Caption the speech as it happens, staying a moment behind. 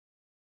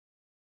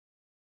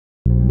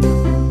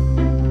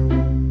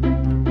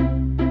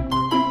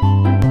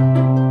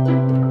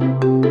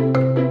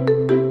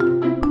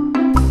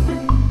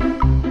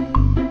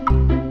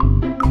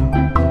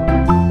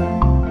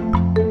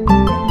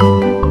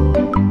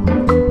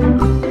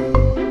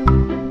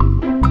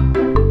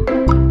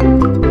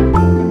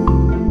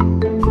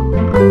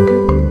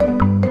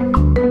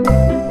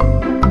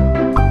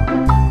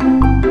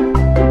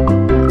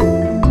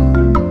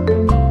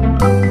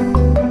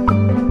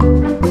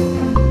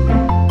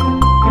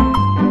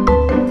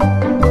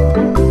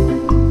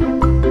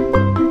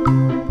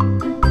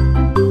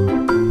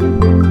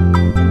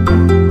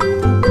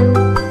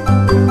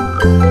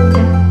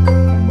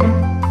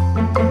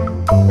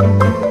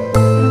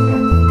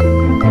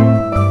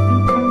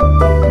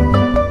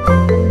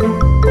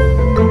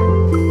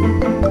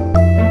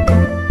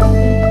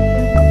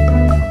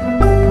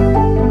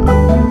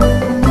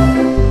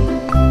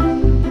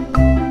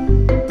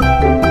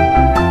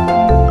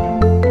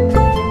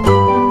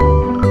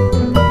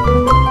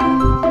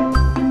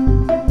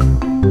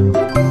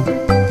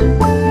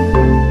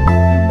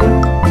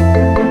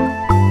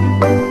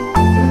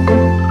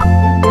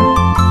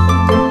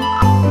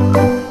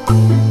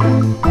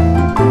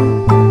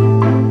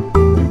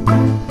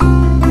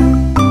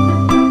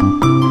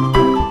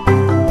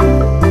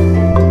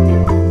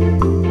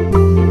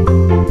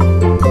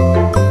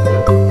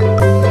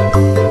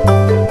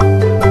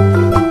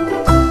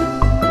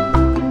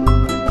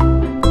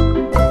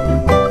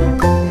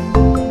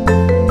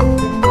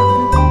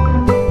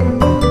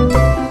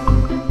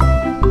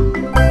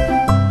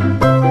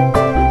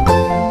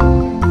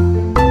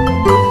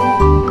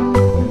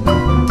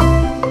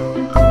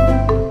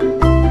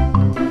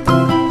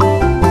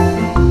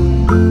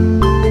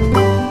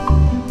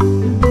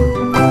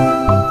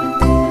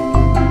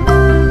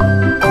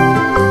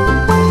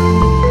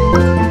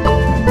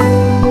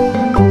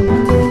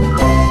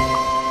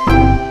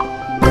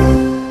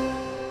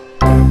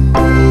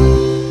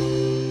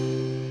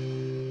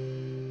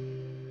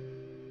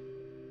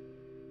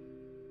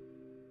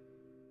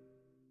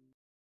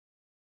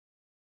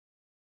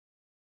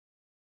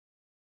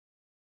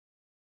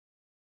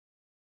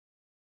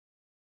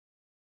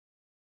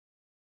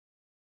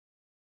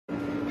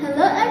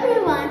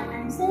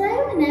sa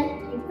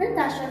Rayonette came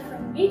Natasha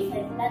from grade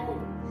 5 Latin.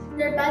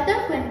 Their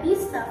batang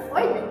kwentista for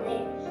the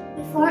day.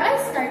 Before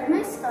I start my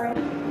story,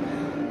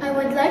 I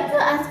would like to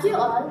ask you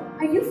all,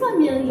 are you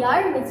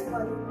familiar with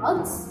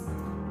polliwogs?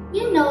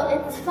 You know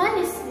it's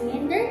funny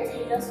seeing their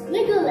tails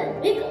wiggle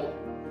and wiggle.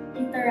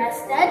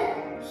 Interested?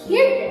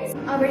 Hear this.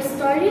 Our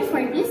story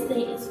for this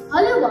day is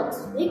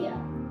Polliwogs Wiggle,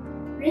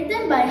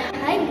 written by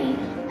Heidi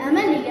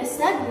Emilia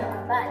Sabio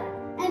Abad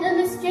and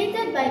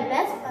illustrated by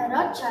Beth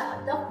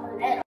Parocha of the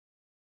Polero.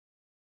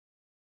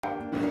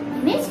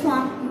 In a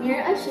swamp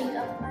near a shade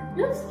of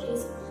mangroves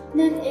trees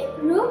lived a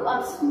group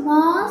of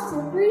small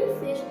silvery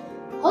fish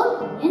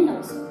called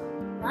minnows.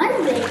 One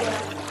day,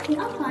 walking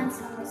upon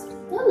some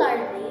mosquito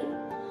larvae,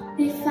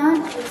 they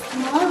found a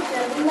small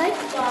jelly-like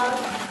ball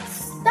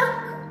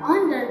stuck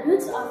on the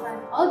roots of an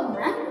old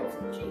mangrove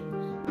tree.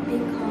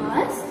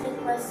 Because it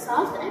was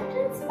soft and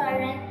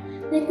transparent,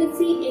 they could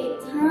see a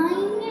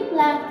tiny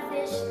black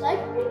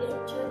fish-like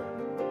creature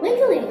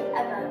wiggling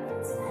about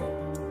inside.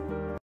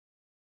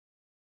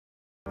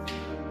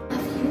 A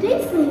few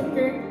days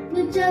later,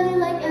 the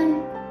jelly-like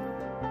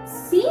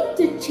seemed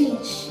to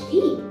change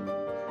shape.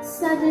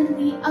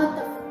 Suddenly, out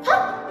of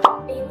pop,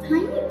 a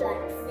tiny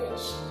black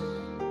fish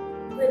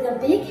with a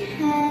big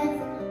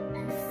head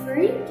and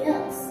furry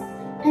gills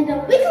and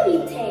a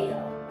wiggly tail.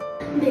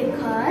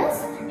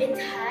 Because it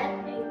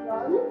had a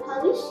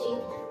roly-poly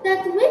shape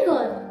that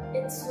wiggled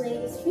its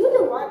way through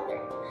the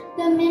water,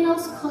 the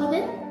minnows called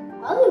it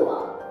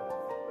Polliwog.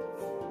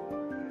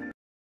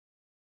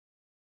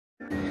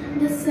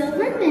 The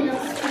silver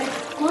minnows spent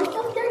most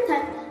of their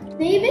time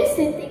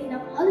babysitting the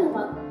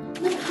Polliwog.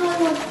 The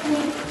Polliwog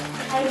played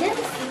hide and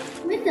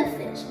seek with the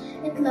fish.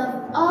 It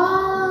loved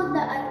all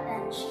the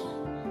attention.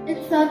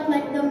 It felt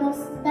like the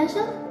most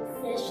special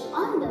fish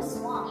on the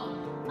swamp.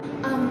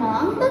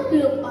 Among the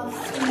group of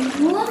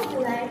smooth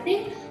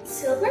gliding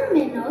silver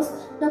minnows,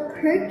 the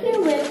perky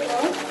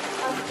wiggle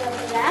of the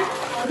black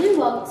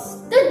Polliwog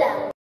stood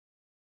out.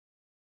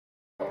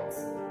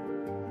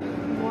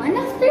 One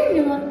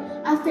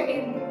afternoon, after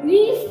a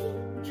brief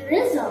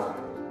drizzle,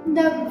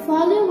 the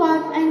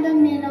Polliwog and the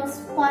minnows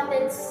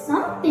spotted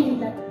something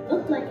that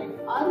looked like an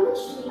oddly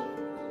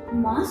shaped,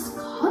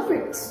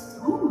 moss-covered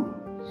stone.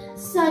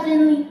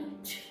 Suddenly,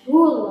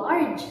 two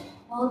large,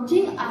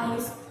 bulging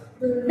eyes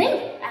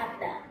blinked at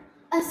them.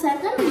 A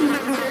second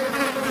later,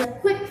 with a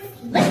quick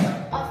flick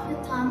of the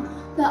tongue,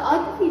 the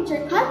odd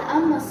creature caught a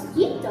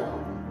mosquito.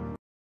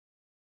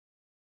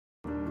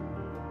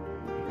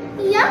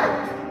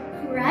 "Yuck!"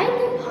 cried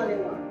the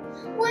Polliwog.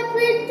 "What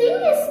weird thing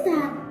is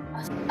that?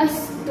 A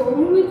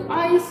stone with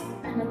eyes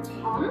and a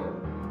tongue?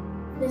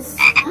 This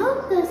smell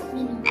does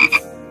minnows."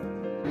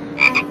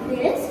 At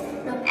this,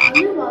 the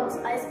Polliwog's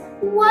eyes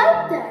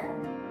widened.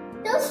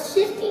 "Those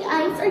shifty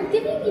eyes are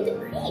giving me the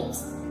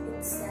creeps,"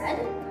 it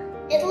said.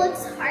 "It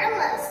looks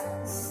harmless,"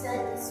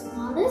 said the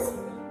smallest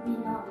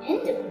minnow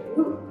in the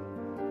group.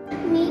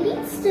 "Maybe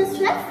it's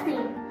just rest-free.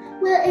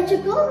 Well, it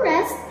should go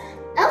rest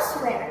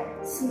elsewhere,"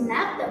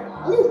 snapped the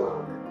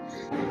Polliwog.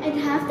 "I'd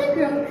have to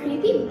grow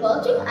creepy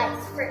bulging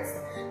eyes first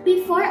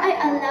before I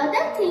allow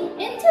that thing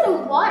into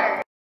the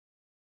water.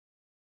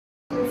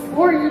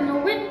 Before you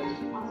know it,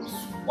 our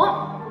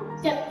swamp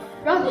will get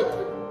flooded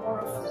with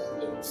more of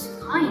its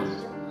kind."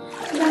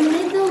 The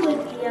minnow with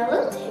the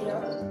yellow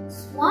tail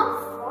swam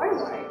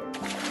forward.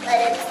 "But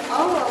it's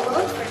all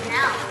alone for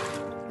now,"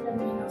 the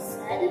minnow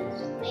said.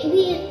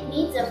 "Maybe it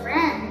needs a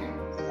friend."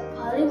 The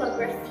Polliwog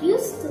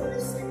refused to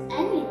listen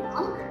any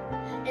longer.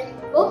 It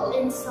gulped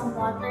in some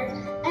water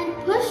and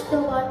pushed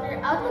the water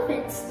out of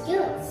its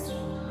gills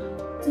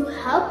to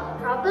help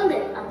propel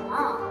it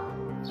along.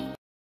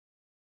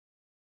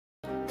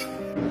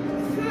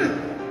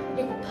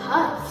 It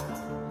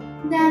puffed,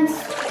 then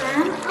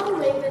swam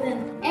away with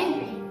an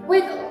angry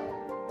wiggle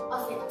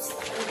of its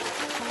tail.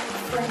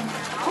 For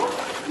now,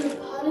 the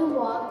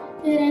Polliwog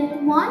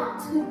didn't want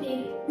to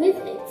be with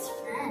its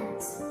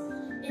friends.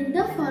 In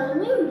the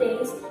following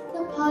days,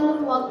 the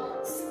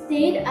Polliwog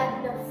stayed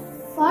at the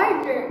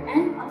farther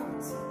end of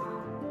the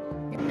swamp.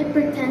 It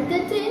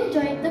pretended to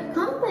enjoy the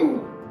company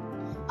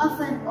of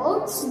an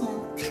old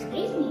snail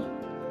clinging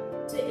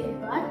to a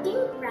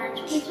rotting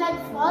branch which had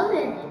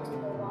fallen into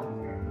the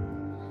water.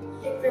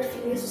 It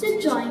refused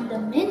to join the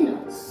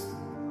minnows,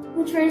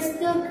 which were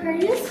still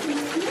curiously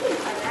swimming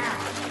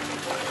around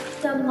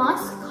the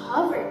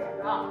moss-covered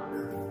rock.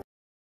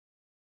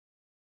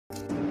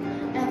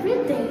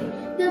 Every day,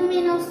 the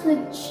minnows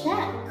would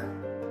check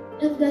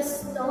if the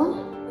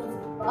stone with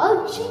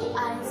bulging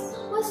eyes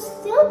was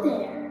still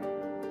there.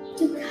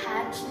 To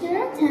catch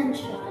their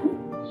attention,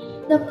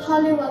 the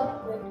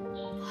Polliwog would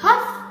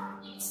puff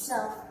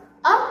itself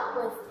up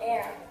with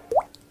air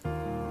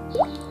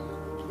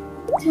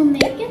to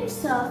make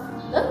itself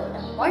look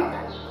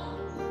important.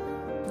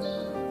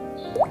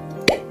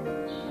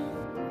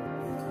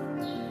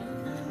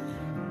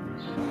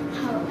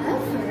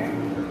 However,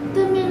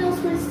 the minnows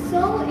were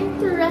so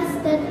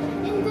interested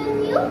in the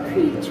new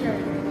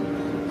creature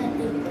that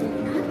they did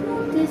not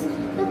notice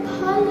the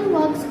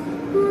Polliwog's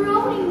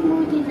growing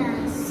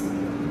moodiness.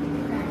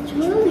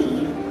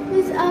 Gradually,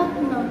 without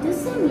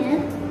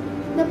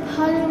the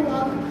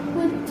Polliwog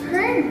would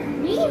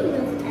turn green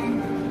with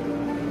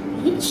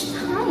envy. Each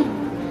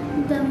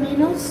time, the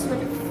minnows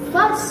would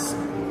fuss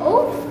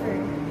over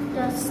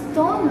the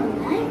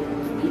stone-like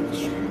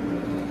creature.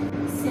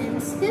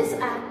 Since this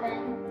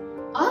happened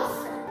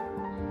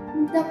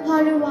often, the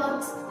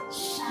Polliwog's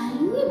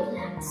shiny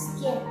black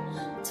skin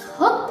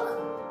took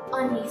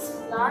on a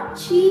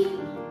splotchy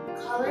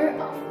color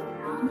of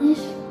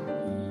brownish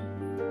green.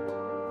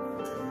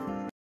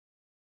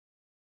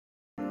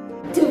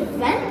 To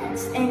vent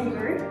its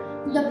anger,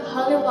 the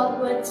Polliwog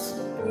would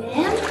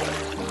swim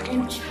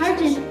and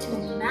charge into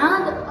a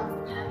mound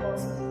of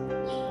pebbles.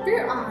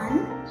 Later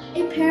on,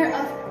 a pair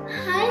of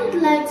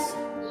hind legs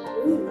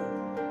grew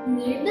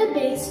near the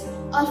base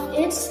of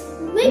its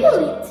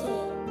wiggly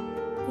tail.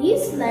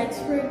 These legs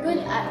were good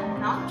at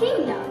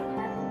knocking down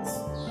pebbles.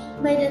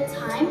 By the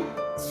time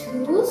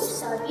two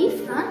stubby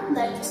front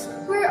legs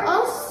were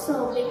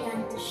also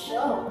began to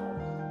show,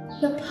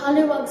 the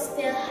Polliwog's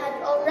tail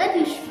had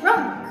already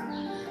shrunk.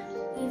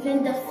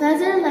 Even the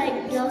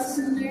feather-like gills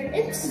near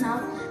its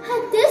mouth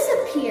had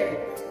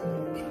disappeared.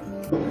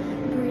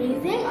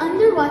 Breathing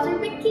underwater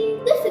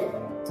became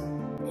difficult.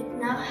 It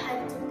now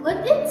had to put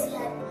its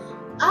head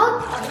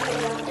out of the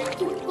water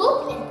to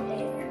cope in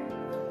air.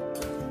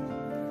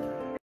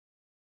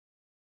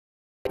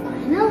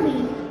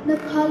 Finally, the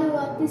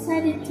Polliwog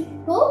decided to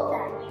go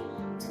back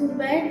to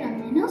where the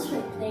minnows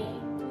were playing.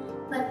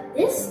 But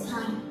this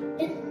time,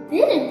 it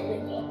didn't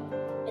wiggle.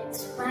 It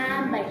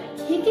swam by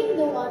kicking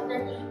the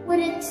water with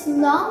its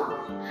long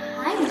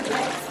hind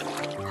legs.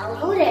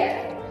 Hello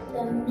there,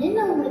 the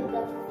minnow with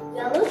the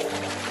yellow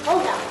tail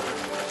called out.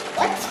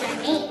 What's your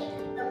name?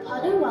 The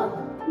Polliwog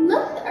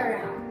looked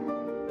around.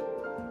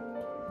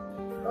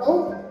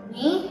 Oh,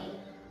 me?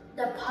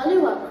 The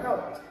Polliwog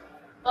croaked.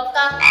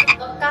 Kokak,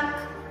 kokak.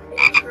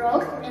 It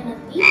croaked in a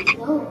deep,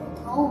 low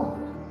tone.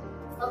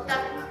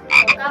 Kokak,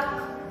 kokak.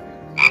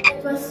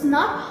 It was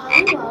not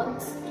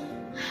Polliwog's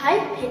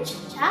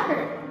high-pitched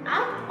chatter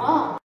at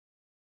all.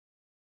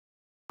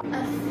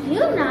 A few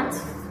gnats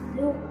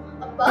flew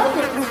above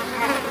its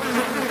head.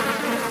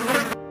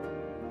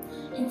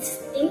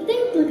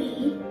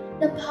 Instinctively,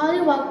 the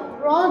Polliwog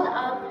rolled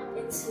out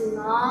its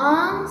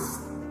long,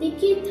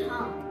 sticky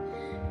tongue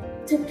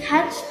to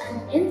catch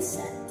an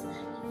insect.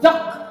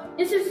 Yuck!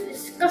 This is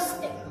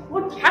disgusting.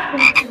 What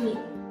happened to me?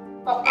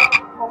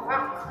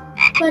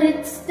 But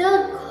it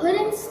still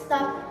couldn't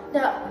stop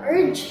the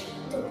urge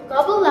to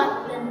gobble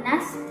up the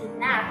nasty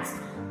gnats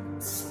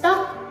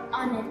stuck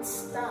on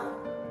its tongue.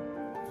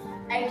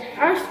 I'd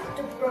have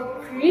to grow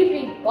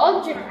creepy,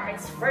 bulging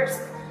eyes first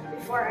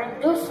before I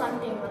do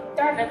something like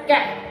that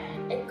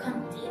again. It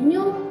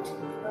continued to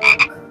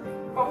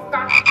croak.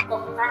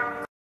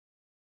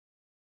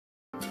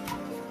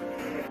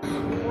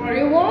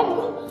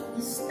 Polliwog,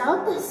 the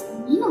stoutest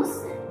minnow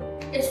said.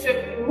 Is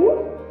it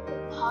you?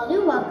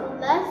 Polliwog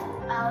left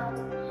out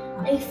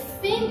a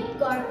faint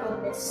gargle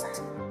this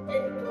time.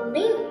 It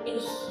blinked a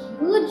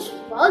huge,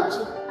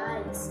 bulging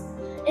eyes.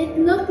 It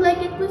looked like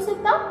it was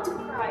about to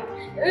cry.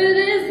 It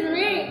is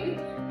me!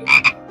 It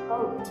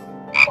croaked.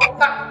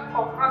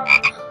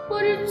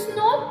 But it's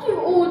not you,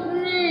 old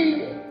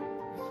me.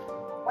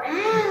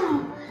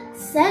 Wow,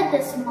 said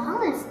the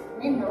smallest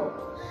minnow.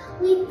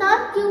 We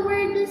thought you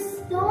were the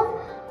stone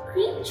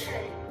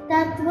creature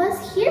that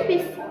was here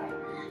before.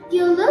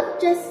 You look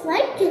just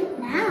like it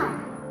now.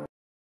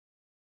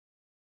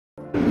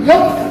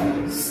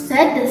 Yup,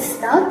 said the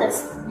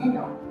stoutest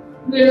minnow.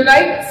 We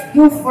like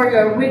you for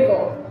your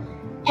wiggle.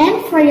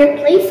 And for your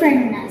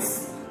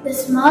playfulness, the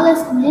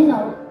smallest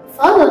minnow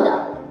followed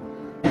up.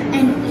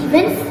 And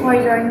even for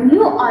your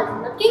new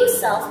odd-looking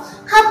self,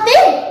 hop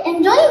in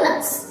and join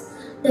us,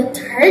 the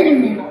third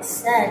minnow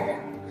said,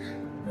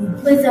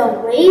 with a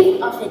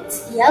wave of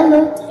its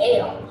yellow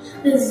tail.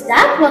 With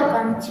that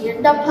welcome cheer,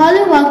 the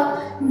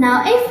Polliwog,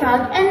 now a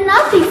frog and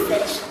not a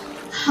fish,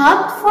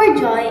 hopped for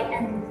joy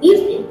and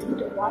leaped into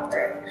the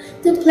water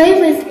to play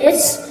with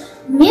its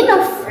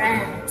minnow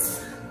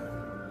friends.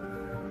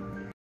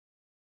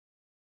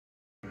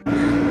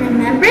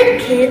 Remember,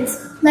 kids,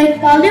 like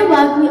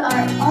Polliwog, we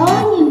are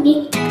all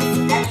unique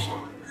and special.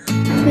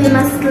 We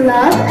must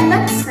love and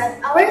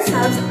accept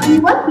ourselves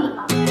and what we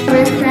are.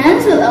 Our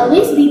friends will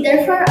always be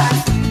there for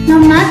us, no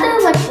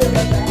matter what we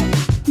look like.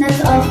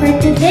 That's all for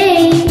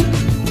today.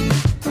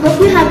 Hope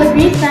you have a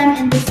great time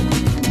in this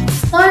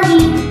story.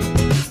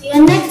 See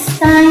you next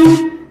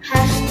time.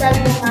 Hashtag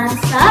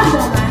bumasa,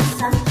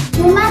 bumasa,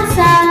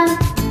 bumasa.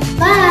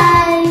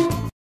 Bye!